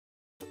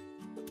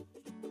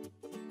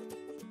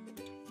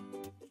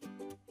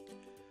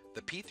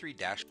P3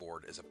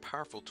 dashboard is a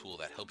powerful tool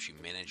that helps you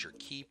manage your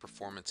key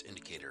performance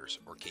indicators,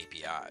 or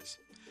KPIs.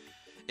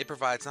 It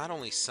provides not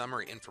only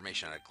summary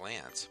information at a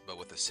glance, but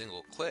with a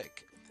single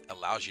click,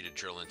 allows you to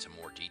drill into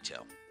more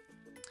detail.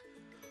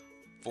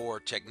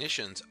 For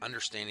technicians,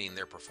 understanding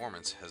their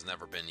performance has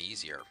never been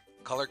easier.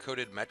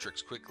 Color-coded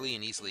metrics quickly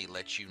and easily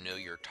let you know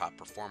your top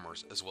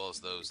performers as well as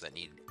those that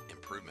need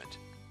improvement.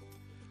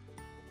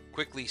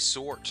 Quickly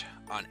sort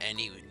on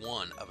any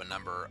one of a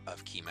number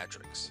of key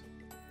metrics.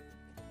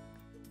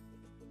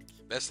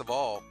 Best of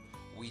all,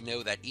 we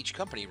know that each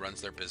company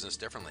runs their business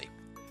differently.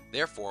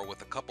 Therefore,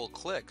 with a couple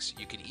clicks,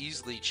 you can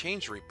easily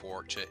change the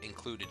report to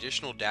include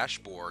additional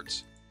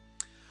dashboards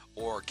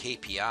or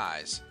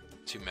KPIs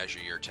to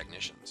measure your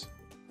technicians.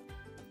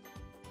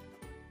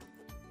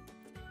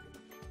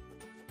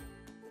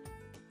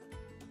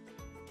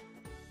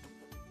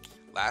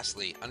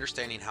 Lastly,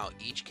 understanding how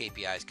each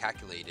KPI is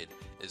calculated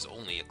is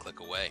only a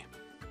click away.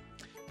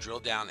 Drill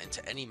down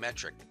into any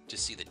metric to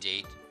see the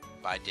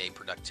day-by-day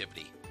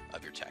productivity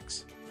of your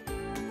techs.